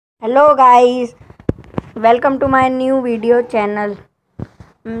Hello guys, welcome to my new video channel.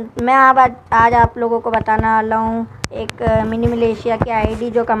 मैं आज आप लोगों को बताने वाला हूँ एक मिनी मिलेशिया की आईडी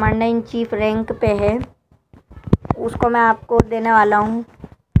जो कमांडर इन चीफ रैंक पे है, उसको मैं आपको देने वाला हूँ।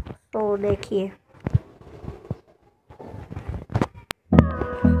 तो देखिए।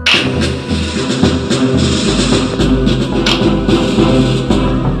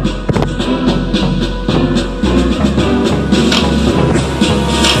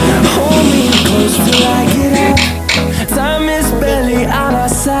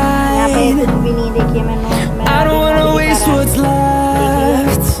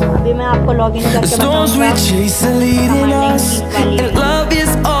 अभी मैं आपको लॉगिन करके बताऊंगा।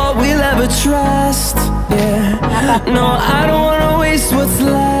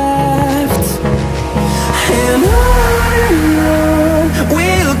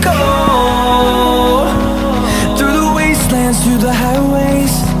 Through the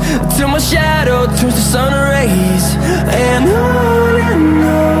highways till my shadow turns to sun rays, and on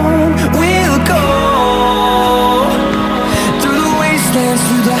we'll go through the wastelands,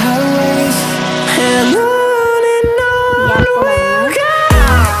 through the highways, and on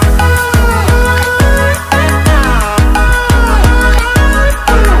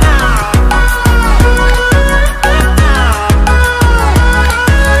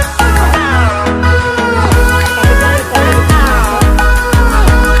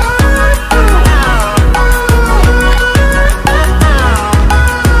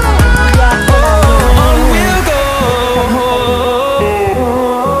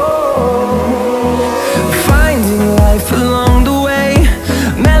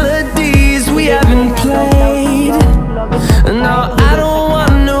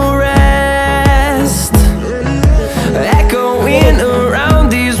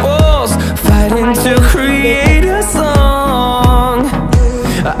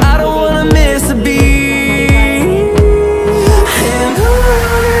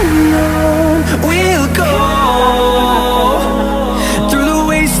we'll go.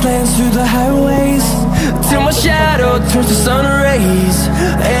 Through the highways till my shadow turns to sun rays,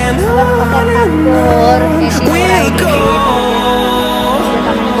 and on we'll go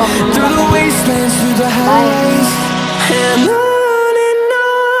through the wastelands, through the highways, and on